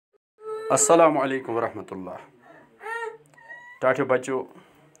Assalamu alaikum warahmatullah. Tatu bacho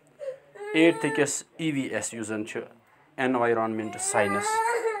 8th kes EVS usan ch environment science.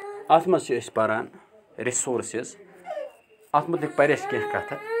 Atmas ch paran resources. Atmatik paresh ke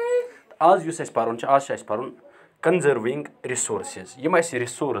katha. Az yus paron ch az paron conserving resources. Yem as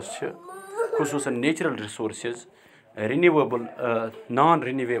resource ch khususan natural resources, renewable non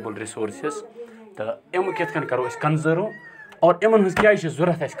renewable resources. Ta em ketkan karo is conserve और इमन हज क्या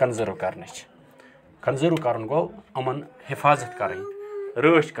जरूरत है conserve करने conserve कर गो अमन हिफाजत कर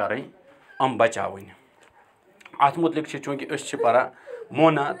रच कर बचावन अत मुतलिक चूंकि परा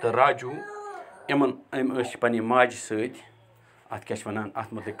मोना तो राजू इमन पे माज सत क्या वन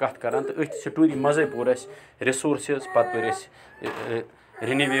अत मुतलिक कत कर तो टूरी मजे पूर रिसोर्सेज पे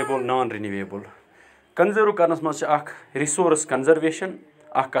renewable non renewable conserve Karan's मज रिसोर्स कंजर्वेशन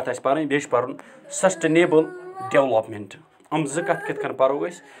कत पे बे पर्न सस्टेनेबल डेवलपमेंट हम ज कत कितन परो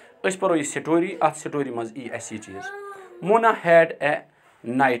परो यह स्टोरी अत स्टोरी मज यी अस चीज Mona had a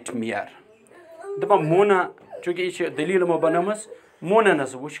night मियर दपा Mona चूंकि यह दलील मो बनम मोना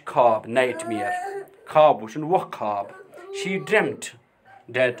नज वो ख्वाब नाइट मियर ख्वाब वो वह ख्वाब she dreamed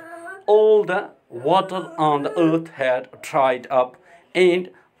that all the water on the earth had dried up and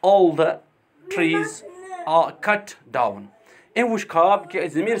all the trees are cut down वो ख्वाब कि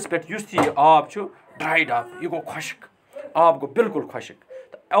जमीन पे युस यह आब dried up यह गो खुश्क आब गो बिल्कुल खुश्क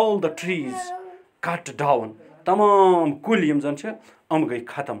all the trees cut down तमाम कुल यम जन गई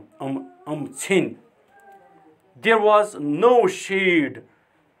खत्म छिन there was no shade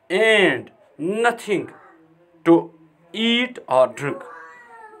and nothing to eat or drink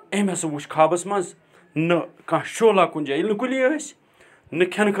अम हसा वो ख्वाबस मज न कह शोला कुन जाए न कुली न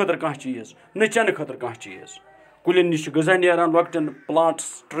खेन खतर कह चीज न चन खतर कह चीज कुलन नश गजा नान लकटन प्लांट्स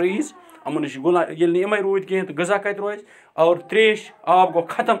ट्रीज अमन नश गुला इमे रूद कहें तो गजा कत रोज और त्रेश आब गो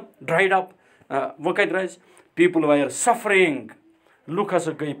खत्म ड्राइड अप वो कत रोज पीपल वर सफरिंग लुक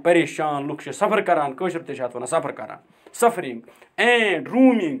हसा गई परेशान लुक सफर करान कशर ते वन सफर करान suffering and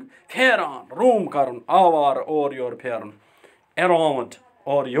rooming Ferran room कर आवार और योर फेरन अराउंड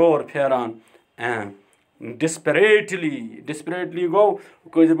और योर फेरान डिस्परेटली गो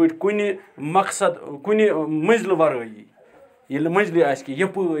कुन मकसद कुन मंजिल वराई ये मंजिल आस कि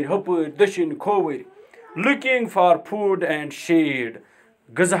यपर हपर दशिन खोवर looking for food and shade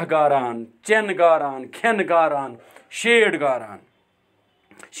Gaza गारान chain गारान खेन गारान shade गारान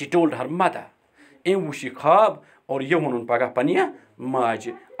she told her mother M वो ख्वाब और यह वन पगह पनिया माज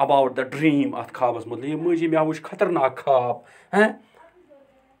अबाउट द ड्रीम अत ख्वाबस मतलब मजी मे वो खतरनाक ख्वाब हैं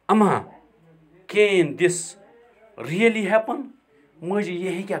अमा कैन दिस रियली हैपन मजी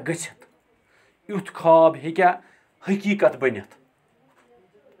यह हेक्या गछित युथ ख्वाब हेक्या हकीकत बनित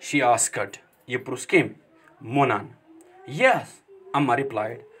शी आस्क्ड यह प्रुस कम मोनान यस अम्मा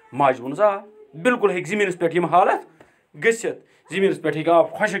रिप्लाइड माज वोन आ बिल्कुल हेक जमीन पे यम हालत गछित जमीन पे हेक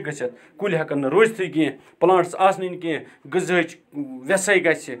आब खुशक गछित कुल हेकन रोजत कह प्लांट्स आसन कह गजच वैसे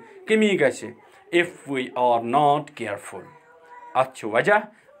गि कमी गि if we are not careful अत वजह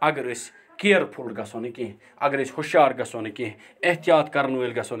अगर केयरफुल गो न कह अगर होशियार गो न कह एहतियात करन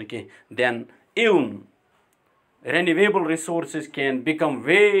वल गो न कह then even renewable resources can become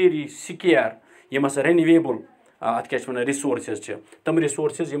very scarce Yama renewable अत क्या वन रिसोर्सेज तम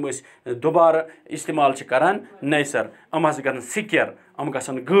रिसोर्सेज यम दोबारा इस्तेमाल करान नई सर गन सिक्योर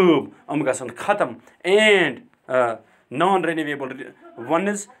गन गब गन खत्म and non renewable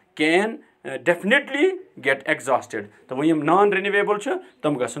वनस can definitely get exhausted तो वो यम नॉन रिन्यूएबल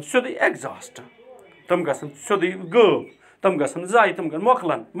तम गन सोद एग्जॉस्ट तम गन सोद गब तम गन जाय तम gun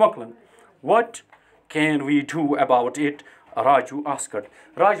मोकलन what can we do about it Raju asked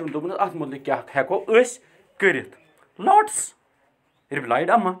Raju दोपन अत मुतलिक क्या हेको अस करित lots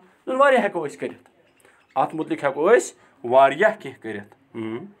replied amma वारिया हेको अस करित अत मुतलिक हेको अस वारिया के करित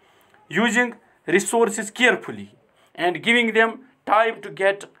using resources carefully and giving them time to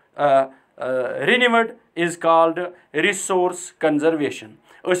get renewed is called resource conservation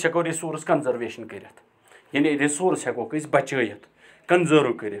us हेको resource conservation करित यानी resource हेको अस बचायत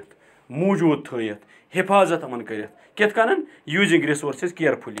conserve करित मौजूद थयत हिफाजत अमन कर कित कन यूजिंग रिसोर्सेज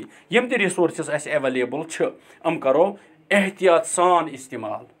केयरफुली यम ते रिसोर्सेज अस अवेलेबल करो एहतियात सान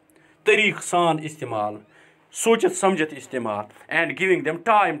इस्तेमाल तरीक सान इस्तेमाल सोचत समझत इस्तेमाल and giving them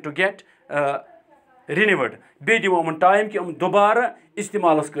time to get renewed bay दिमो Aman time कि दोबारा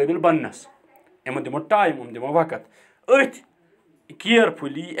इस्तेमालस काबिल बनस यमन दिमो टाइम दिमो वक्त अथ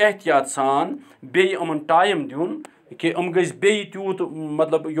केयरफुली एहतियात सान बे अमन टाइम दिन कि गस बे तूत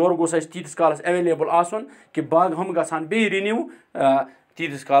मतलब योर गोस तीतिस कालस अवेलेबल आसन कि बाग हम गसान बे रिन्यू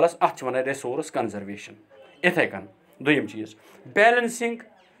तीतिस कालस अत वन रिसोर्स कंजर्वेशन इथे कन दोयम चीज balancing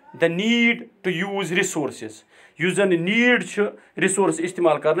the need to use resources. Yus zan need chh resource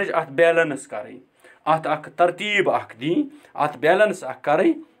istemal karnach at balance karai. At ak tartib ak di, at balance ak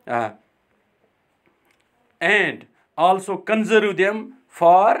karai. And also conserve them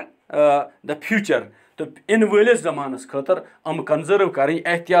for the future. तो इन वलिस जमानस खतर conserve करें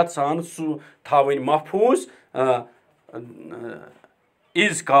एहतियात सान सू थावन महफूज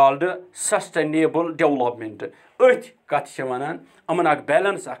is called sustainable development. Öth कथ वनान अमन अक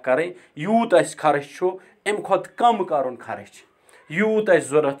balance करें यूत खर्च अम खुद कम कर खर्च यूत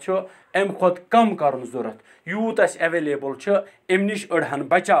जरूरत अम खुद कम कर जरूरत यूत एवेलेबल अम नश अड़हन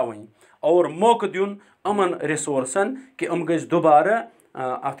बचावन और मौक दिन अमन रिसोर्सन कि गज दोबारा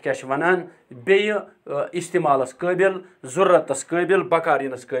अत क्या वनान बे इस्तेमालस काबिल जरूरतस काबिल बकार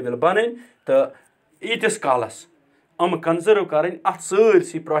यनस काबिल बन तो ईतिस कालस कंजर्व करें अत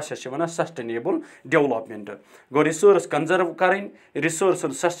सारसी प्रोसेस वनान सस्टेनेबल डेवलपमेंट गो रिसोर्स कंजर्व करें रिसोर्स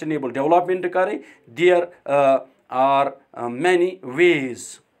सस्टेनेबल डेवलपमेंट करें देयर आर मैनी वेज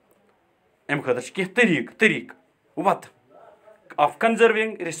अम खतर तरीक वत of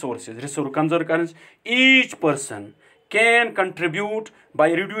conserving resources. Resource conserve currency. Each person can contribute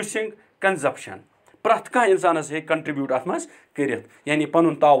by reducing consumption. Prat ka insanas he contribute atmas karit. Yani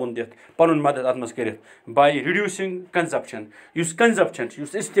panun taawun dit, panun madad atmas karit by reducing consumption. Use consumption,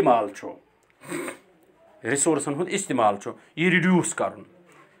 use istimal cho. Resource hund istimal cho. Ye reduce karun.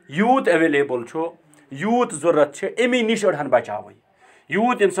 Youth available cho. Youth zurrat che emi nish adhan bachawai.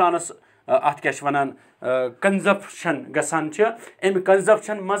 Youth insanas at क्या वनान consumption गसान अम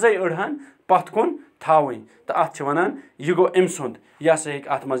consumption मजे अड़हान पथ कुन थावन तो अत वनान यह गो अम सुंद यह हसा हे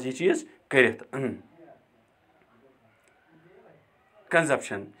अत मज यह चीज कर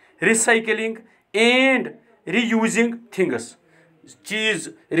consumption recycling and reusing things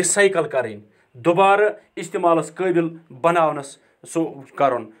चीज रिसाइकल करें दोबारा इस्तेमाल काबिल बनावनस सो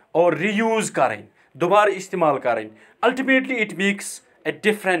कर और रीयूज करें दोबारा इस्तेमाल करें ultimately it makes a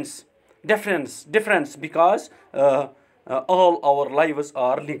difference because all our lives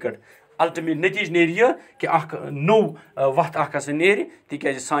are linked. Ultimate नतीज नेर यह कि नो वत नेर तिक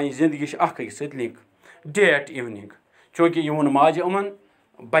सान जिंदगी अक लिंक डे एट इवनिंग चूँकि यून माज अमन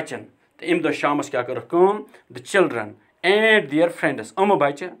बचन तो अम दह शामस क्या कर the children and their friends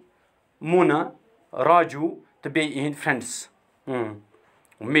बच्चे मोना राजू तो बे इहंद friends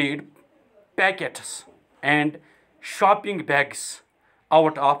made packets and shopping bags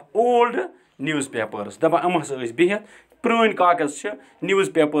out of old newspapers. Daba am hasa bihat prun kagas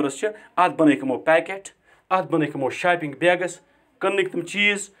newspapers at banaymo packet at banaymo shopping bags kannik tum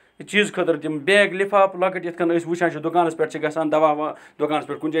cheese khatar tim bag lifaf lakat yat kan wushan dukanas per gasan dawa dukanas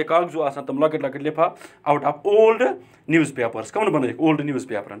per kunjay kagzu asan tum lakat lifaf out of old newspapers kaman banay old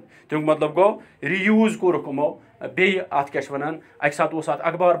newspaper tum matlab go reuse korukumo बे अत क्या वनान अक सात उस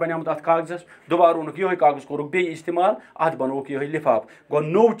अखबार बनियामत अत कागजस दोबारा ओनुक यह कागज कोरुक बे इस्तेमाल अत बनोक यह लिफाफ गो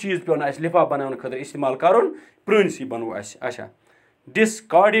नो चीज पे लिफाफ बनाने खतर इस्तेमाल कर पुरानसी बनो अच्छा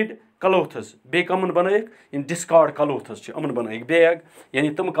डिस्कार्डेड क्लोथ्स बे कमन बनैक इन डिस्कार्ड क्लोथ्स अमन बनैक बैग यानी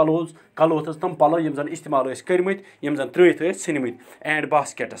तम क्लोथ्स तम पलो यम जन इस्तेमाल कर्मित यम जन त्रित षनमित एंड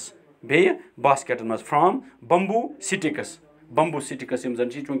बास्केट्स बे बास्केटन मज from bamboo sticks bamboo sticks यम जन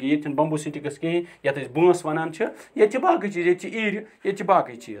चूँकि ये बम्बू स्टिक्स कहें ये बांस वनान ये बाकी चीज ये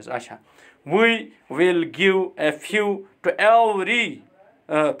बाकी चीज अच्छा we will give a few to every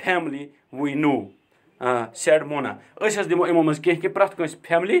family we know said Mona अस दिमो इमो मज कह कि प्रथ कस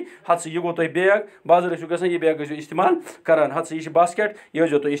फैमिली हत यह गो तुम बैग बाजार गसान यह बैग गो इस्तेमाल करान हत यह बास्केट यह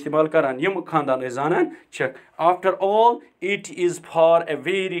जो तुम इस्तेमाल करान यम खानदान जानान छक after all it is for a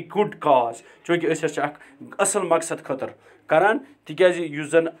very good काज चूँकि असल मकसद खतर करान तिकाज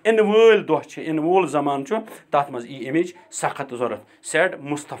युस जन इन वोल दह इन वोल जमान तथ मज यी अमिच सख्त जरूरत सेड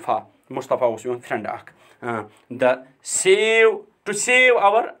मुस्तफा उस यून फ्रेंड अख the two save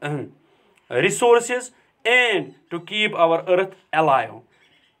our resources and to keep our earth alive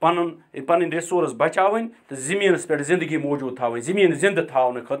पन रिसोर्स बचावन तो जमीनस पे जिंदगी मौजूद थावन जमीन जिंद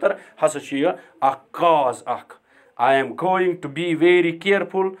थावन खतर हसा काज अख I am going to be very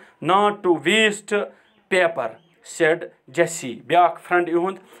careful not to waste paper said Jesse back friend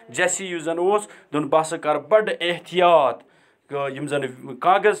इहुंद Jesse use जन ओस दोन बस कर बड़ एहतियात यम जन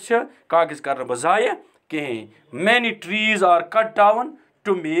कागज कर बजाय कहीं many trees are cut down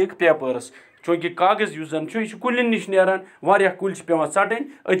to make papers चूँकि कागज युस जन कुलिन निश नेरान वारिया कुल पेवान षटन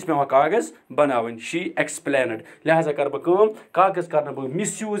अत पेवान कागज बनावन शी एक्सप्लेनड लिहाजा कर बह कागज कर बह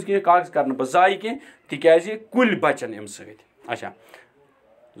मिस यूज कह कागज कर बह जाय कह तिकाज कुल बचन अम सत अच्छा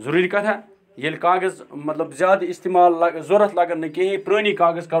जरूरी कथा येल कागज मतलब ज़्यादा इस्तेमाल ज़रूरत लगन न कहीं पुरानी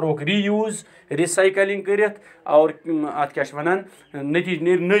कागज करोक रीयूज रिसाइकलिंग करित और अत क्या वनान नतीज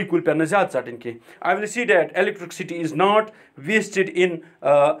नीर नई कुल पे ज़्यादा चटन कहीं I will see that electricity is not wasted in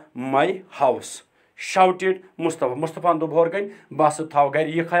my house shouted Mustafa दोप हर कन बस थव गर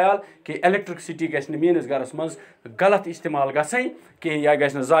यह ख्याल कि इलेक्ट्रिसिटी गि मीनिस गरस मज गलत इस्तेमाल गई कहें या गि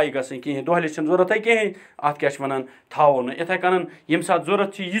जाय गई कहें दोहलिस जरूरत कहें अत क्या वनान थो न इथे कन यम सात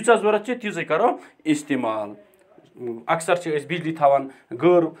जरूरत यीचा जरूरत तीजे करो इस्तेमाल अक्सर बिजली थवान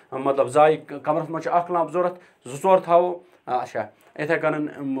गैर मतलब जाय कमरस मज लंप जरूरत जोर थो अच्छा इथे कन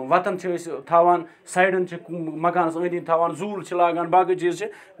वतन थवान साइडन मकानस अंद अंद थवान जूल लागान बाकी चीज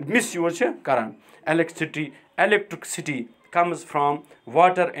मिस यूज करान electricity comes from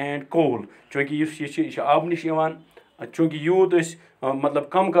water and coal चूँकि यह आब नश चूँकि यूत मतलब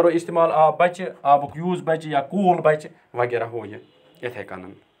कम करो इस्तेमाल आब बचे आबुक यूज बचे या कोल बचे वगैरह हो यह इथे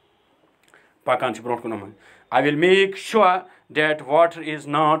कन पकान ब्रो कुन I will make sure that water is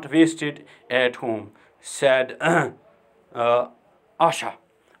not wasted at home said Asha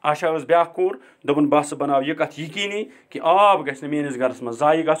ٲs ब्याख core दोपन बस बनाव यह कथ यकीनी कि आब गि मेनिस गरस मज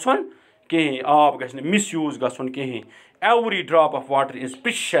जाय गन कहें आब गि मिसयूज गन कहें every drop of water is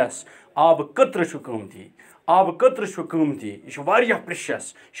precious आब कतर क़ीमती आब कतर क़ीमती यह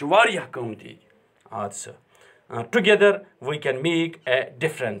प्रेशियस यह क़ीमती आद together we can make a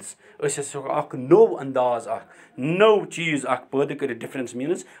difference no अंदाज नो चीज़ पैदा कर डिफरेंस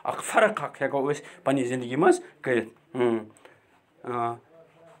मीनस फर्क हेको पन्नी जिंदगी मज कर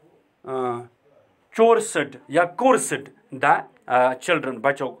चोरसड या कोरसड द चिल्ड्रन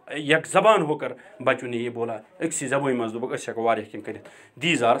बच्चों एक जबान होकर बच्चों ने ये बोला एक सी जबान मज दोक कर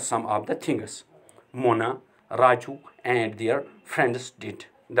these are some of the things Mona Raju and their friends did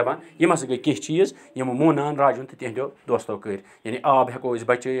दपान यम हसा गई कह चीज़ यम मोनान राजून तो तिहदो दोस्तों कर यानी आब हेको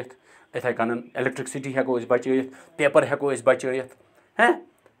बचत इथे कन इलेक्ट्रिसिटी हेको बचत पेपर हेको बचत हैं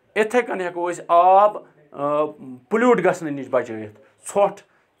इथे कन हेको आब पुल्यूट गसन नश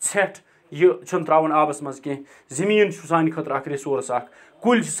बचत ोट ेठ यह त्रावन आबस मज कह जमीन सान खतर रिसोर्स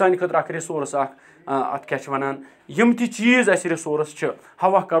कुल सान खतर रिसोर्स अत क्या वनान यम ती चीज़ अस रिसोर्स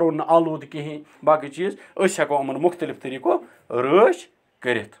हवा करो न आलूद कहें बाकी चीज़ हेको अमन मुख्तलिफ तरीको रच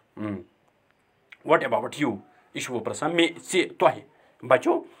कर वट अबाउट यू यह प्रसान मे से तुह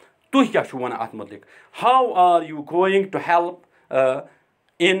बचो तुह क्या वन अत मुतलिक how are you going to help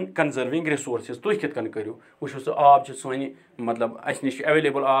in conserving resources तुह कित करो वो आब सन मतलब अस नश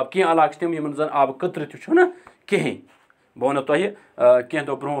एवेलेबल आब कह इलाक तम इन जन आब कतर तुना कहें बह वन तुह कह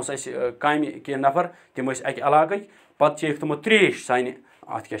दो ब्रो काम कह नफर तम अक इलाक पे चेक तमो त्रेश सान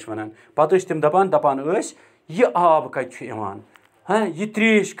अत क्या वनान पे तम दपान यह आब कत हाँ यह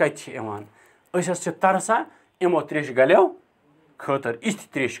त्रेश कत तरसा इमो त्रेश गलो खतर इस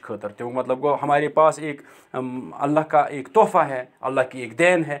त्रेश खतर तो मतलब गो हमारे पास एक अल्लाह का एक तोहफा है अल्लाह की एक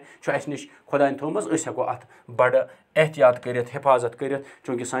देन है जो अस नश खुदा थोमस हेको अत बड़ एहतियात कर हिफाजत कर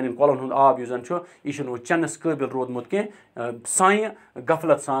चूँकि सान कलन हूँ आब यह चनस काबिल रोदमुत कह साए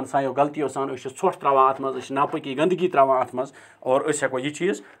गफलत सान सायो गलतियों सान ोट त्रावान अत मज नापकी गंदगी त्रावान अत मज और हेको यह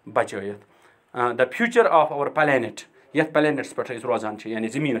चीज़ बचत the future of our planet ये प्लेनेट्स पे रोजान यानी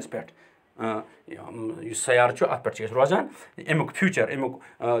जमीनस पे सयार अत पे रोजान अमुक फ्यूचर अमुक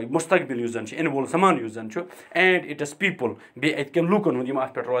मुस्तकबिल इन वोल Zaman and it is people बे अतकन लूकन हूँ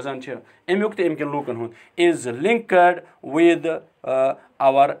अत पे रोजान अमुक तो अमकन लूकन हूँ is LinkedIn with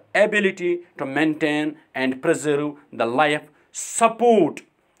our ability to maintain and preserve the life support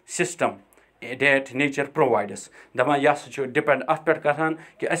system date nature provides दपान यह डिपेंड अत पे करान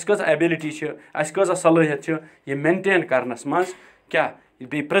कि अस कस एबिलिटी अस कस सलाहियत यह मेंटेन करनस मज क्या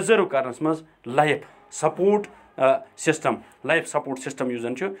बे प्रिजर्व करनस मज life support system life support system use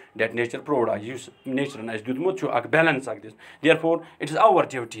date nature provide नेचरन दुतमुत balance this therefore it is our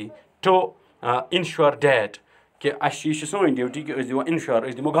duty to ensure date कि अस यह सोन ड्यूटी कि दिमो इंश्योर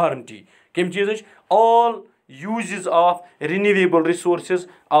दिमो गारंटी कम चीज all uses of renewable resources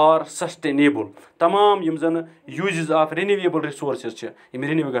are sustainable तमाम यम जन uses of renewable resources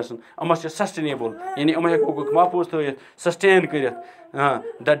renew gum sustainable यानी हेको महफूज थ sustain कर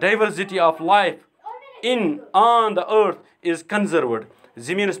the diversity of life in on the earth is कंजर्वड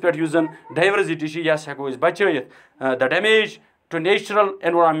जमीनस पे जन डाइवर्सिटी यह हेको बचत the damage to natural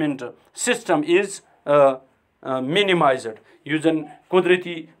environment system is minimised use जन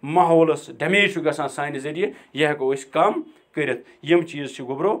कुदरती माहौलस डैमेज गसान सान जरिए यह हेको कम कर यम चीज़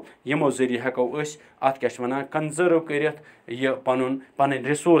गोब्रो यमो जरिए हेको अत क्या वनान कंजर्व कर यह पन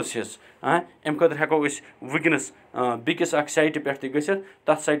रिसोर्सेज अम खतर हेको वनस बिकिस साइट पे गि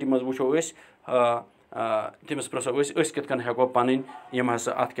तथ साइट मज वो تٔمِس پرٛژھو أسۍ کِتھ کٔنۍ ہٮ۪کو پَنٕنۍ یِم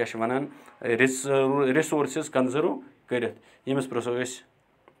ہسا اَتھ کیٛاہ چھِ وَنان رِسورسِز کَنزٔرو کٔرِتھ ییٚمِس پرٛژھو أسۍ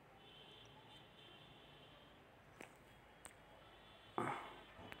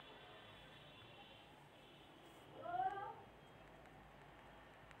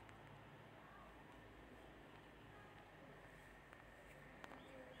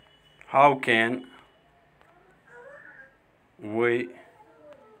how can we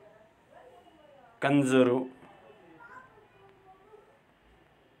conserve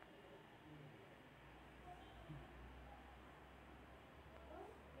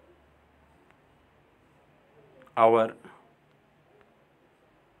our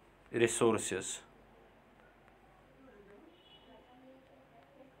resources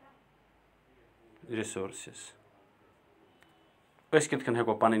أسۍ کِتھ کٔنۍ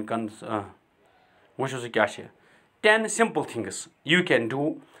ہٮ۪کو پَنٕنۍ وٕچھو سُہ کیٛاہ چھِ 10 simple things you can do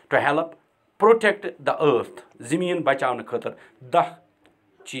to help protect the earth زٔمیٖن بچاونہٕ خٲطرٕ 10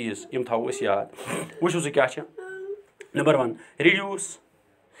 چیٖز یِم تھاوو أسۍ یاد وٕچھو سُہ کیٛاہ چھِ number 1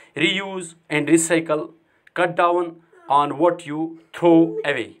 reuse and recycle cut down on what you throw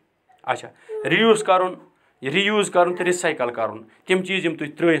away اچھا reuse کَرُن تہٕ recycle کَرُن تِم چیٖز یِم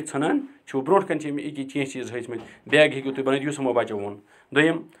تُہۍ ترٛٲیِتھ ژھٕنان چھُو برونٛٹھ کَنۍ چھِ یِم کینٛہہ چیٖز ہیٚچھمٕتۍ بیگ ہیٚکِو تُہۍ بَنٲیِتھ یُس یِمو بَچو ووٚن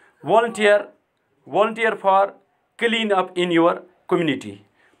دوٚیِم volunteer for clean up in your community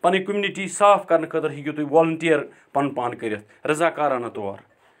پَنٕنۍ کوٚمنِٹی صاف کَرنہٕ خٲطرٕ ہیٚکِو تُہۍ volunteer پَنُن پان کٔرِتھ رضاکارانہ طور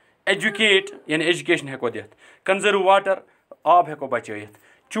educate یعنی ایجوکیشن ہٮ۪کو دِتھ conserve water آب ہٮ۪کو بَچٲیِتھ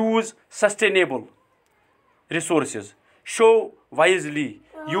choose sustainable resources show wisely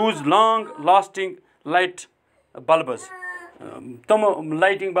use long lasting light bulbs تِم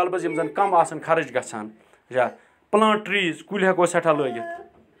لایٹِنگ بلبٕز یِم زَن کَم آسان خرٕچ گژھان پٕلانٹ ٹرٛیٖز کُلۍ ہٮ۪کو سٮ۪ٹھاہ لٲگِتھ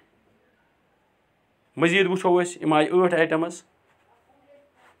مٔزیٖد وٕچھو أسۍ یِم آیہِ 8 آیٹَمٕز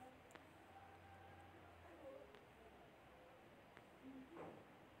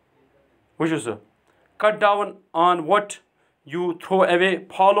وٕچھو سُہ cut down on what you throw away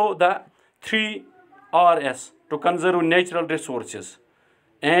follow the 3 Rs to conserve natural resources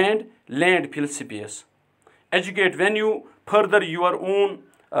and landfill space educate when you further your own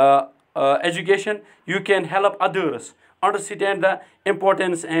education you can help others understand the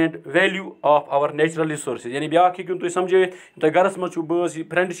importance and value of our natural resources یعنی بیٛاکھ ہیٚکِو تُہۍ سَمجھٲیِتھ تۄہہِ گَرَس منٛز چھُو بٲژ یہِ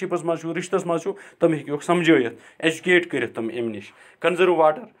فرٛٮ۪نٛڈشِپَس منٛز چھُو رِشتَس منٛز چھُو تِم ہیٚکِوکھ سَمجھٲیِتھ ایجوکیٹ کٔرِتھ تِم اَمہِ نِش conserve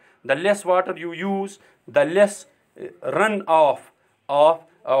water the less water you use the less run of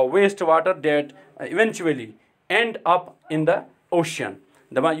waste water that eventually end up in the ocean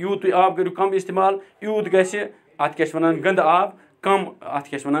دَپان یوٗت تُہۍ آب کٔرِو کَم اِستعمال یوٗت گژھِ اَتھ کیٛاہ چھِ وَنان گنٛدٕ آب کَم اَتھ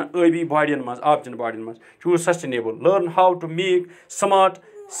کیٛاہ چھِ وَنان ٲبی باڈین منٛز آبچَن باڈین منٛز چوٗز سسٹِنیبٕل لٔرن ہاو to make smart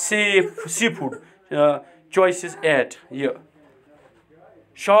safe C food choices eight یہِ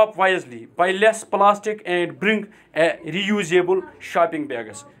shop وایزلی by lace plastic and برٛنٛگ reusable shopping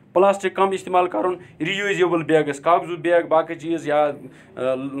bags plastic کَم اِستعمال کَرُن رِیوٗزیبٕل بیگٕس کاغذوٗ بیگ باقٕے چیٖز یا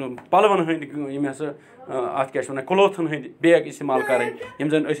پَلوَن ہٕنٛدۍ یِم ہسا اَتھ کیٛاہ چھِ وَنان کلوتھَن ہٕنٛدۍ بیگ اِستعمال کَرٕنۍ یِم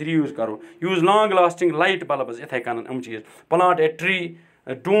زَن أسۍ رِیوٗز کَرو یوٗز لانٛگ لاسٹِنٛگ لایٹ بلبٕز یِتھَے کَنَن یِم چیٖز plant A tree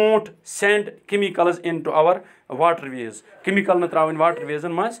don't send کیمِکلز in to over water ways chemical نہٕ ترٛاوٕنۍ واٹر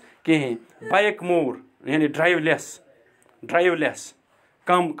ویزَن منٛز کِہیٖنۍ بایک موٗر یعنی ڈرٛایو لیس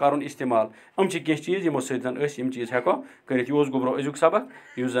کَم کَرُن اِستعمال یِم چھِ کینٛہہ چیٖز یِمو سۭتۍ زَن أسۍ یِم چیٖز ہٮ۪کو کٔرِتھ یہِ اوس گوٚبرو أزیُک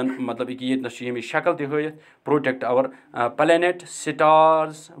سبق یُس زَن مطلب ییٚکیٛاہ ییٚتنَس چھِ ییٚمِچ شکل تہِ ہٲیِتھ protect over planet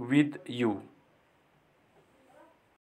stars with U